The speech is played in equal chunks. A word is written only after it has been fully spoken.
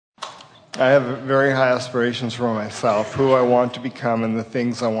I have very high aspirations for myself, who I want to become and the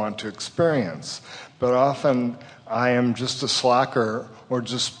things I want to experience. But often I am just a slacker or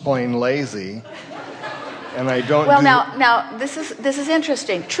just plain lazy, and I don't Well, now this is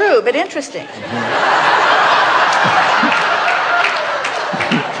interesting. True, but interesting.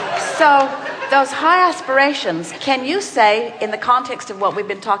 So those high aspirations, can you say, in the context of what we've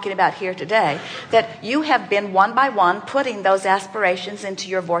been talking about here today, that you have been one by one putting those aspirations into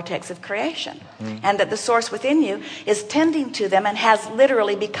your vortex of creation, and that the source within you is tending to them and has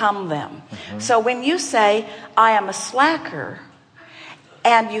literally become them? So when you say, I am a slacker,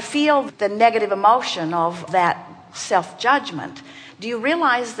 and you feel the negative emotion of that self-judgment, do you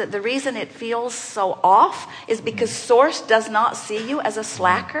realize that the reason it feels so off is because source does not see you as a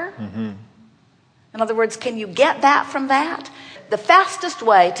slacker? In other words, can you get that from that? The fastest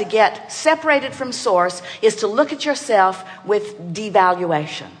way to get separated from source is to look at yourself with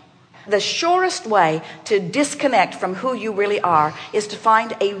devaluation. The surest way to disconnect from who you really are is to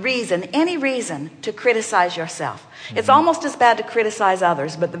find a reason, any reason, to criticize yourself. It's almost as bad to criticize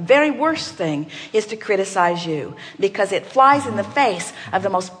others, but the very worst thing is to criticize you, because it flies in the face of the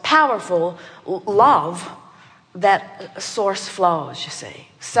most powerful love that source flows, you see.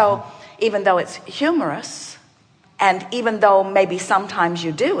 So even though it's humorous, and even though maybe sometimes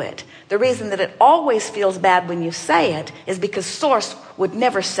you do it, the reason that it always feels bad when you say it is because source would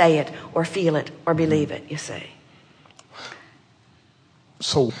never say it or feel it or believe it, you see.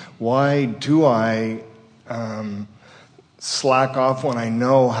 So why do I slack off when I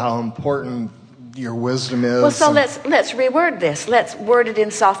know how important your wisdom is? Well, so let's reword this. Let's word it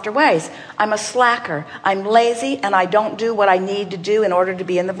in softer ways. I'm a slacker. I'm lazy, and I don't do what I need to do in order to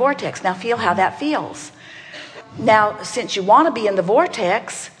be in the vortex. Now feel how that feels. Now, since you want to be in the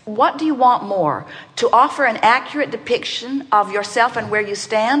vortex, what do you want more? To offer an accurate depiction of yourself and where you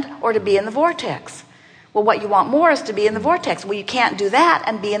stand, or to be in the vortex? Well, what you want more is to be in the vortex. Well, you can't do that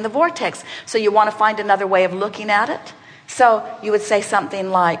and be in the vortex. So you want to find another way of looking at it. So you would say something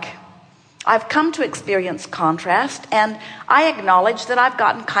like, I've come to experience contrast, and I acknowledge that I've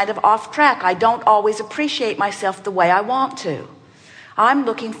gotten kind of off track. I don't always appreciate myself the way I want to. I'm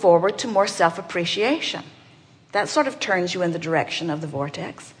looking forward to more self-appreciation. That sort of turns you in the direction of the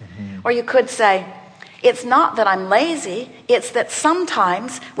vortex. Or you could say, it's not that I'm lazy, it's that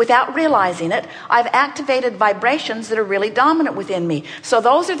sometimes, without realizing it, I've activated vibrations that are really dominant within me. So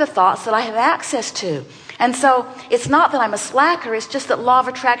those are the thoughts that I have access to. And so it's not that I'm a slacker, it's just that law of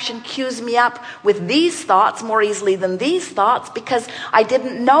attraction cues me up with these thoughts more easily than these thoughts, because I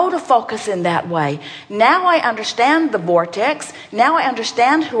didn't know to focus in that way. Now I understand the vortex. Now I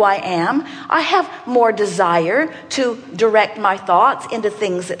understand who I am. I have more desire to direct my thoughts into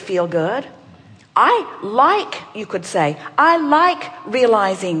things that feel good. You could say, I like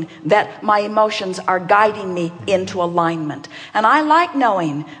realizing that my emotions are guiding me into alignment. And I like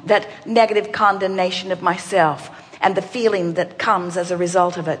knowing that negative condemnation of myself and the feeling that comes as a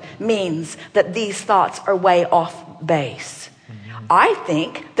result of it means that these thoughts are way off base. I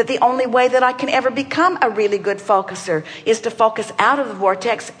think that the only way that I can ever become a really good focuser is to focus out of the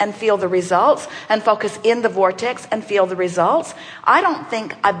vortex and feel the results, and focus in the vortex and feel the results. I don't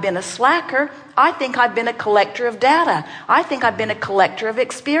think I've been a slacker. I think I've been a collector of data. I think I've been a collector of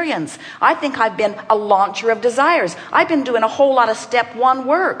experience. I think I've been a launcher of desires. I've been doing a whole lot of step one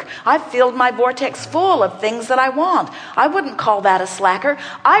work. I've filled my vortex full of things that I want. I wouldn't call that a slacker.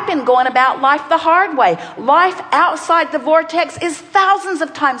 I've been going about life the hard way. Life outside the vortex is thousands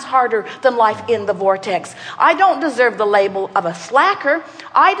of times harder than life in the vortex. I don't deserve the label of a slacker.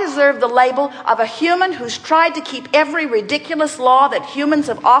 I deserve the label of a human who's tried to keep every ridiculous law that humans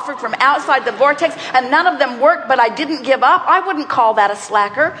have offered from outside the vortex, and none of them worked, but I didn't give up. I wouldn't call that a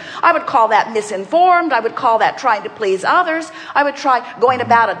slacker. I would call that misinformed. I would call that trying to please others. I would try going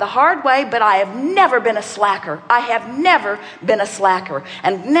about it the hard way, but I have never been a slacker. I have never been a slacker.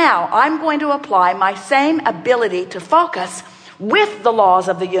 And now I'm going to apply my same ability to focus with the laws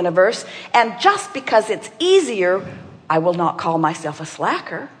of the universe, and just because it's easier, I will not call myself a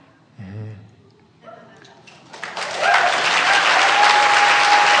slacker.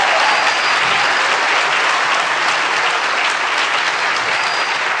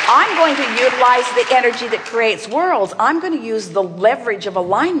 I'm going to utilize the energy that creates worlds. I'm going to use the leverage of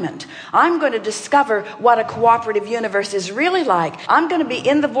alignment. I'm going to discover what a cooperative universe is really like. I'm going to be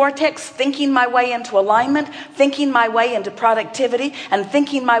in the vortex, thinking my way into alignment, thinking my way into productivity, and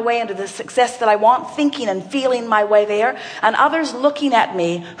thinking my way into the success that I want, thinking and feeling my way there. And others looking at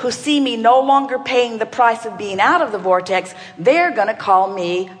me who see me no longer paying the price of being out of the vortex, they're going to call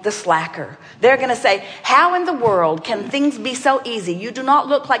me the slacker. They're going to say, how in the world can things be so easy? You do not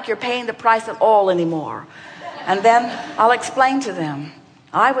look like like you're paying the price at all anymore. And then I'll explain to them,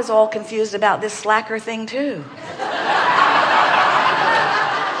 I was all confused about this slacker thing too.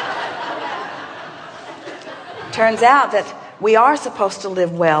 Turns out that we are supposed to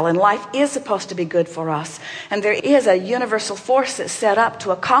live well, and life is supposed to be good for us. And there is a universal force that's set up to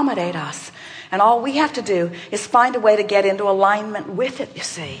accommodate us. And all we have to do is find a way to get into alignment with it, you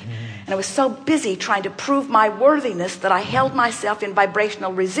see. And I was so busy trying to prove my worthiness that I held myself in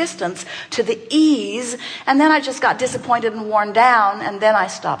vibrational resistance to the ease. And then I just got disappointed and worn down, and then I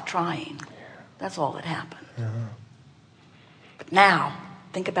stopped trying. That's all that happened. But now,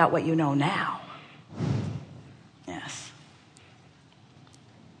 think about what you know now. Yes.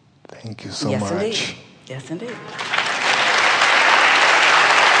 Thank you so Yes, much. Indeed. Yes, indeed.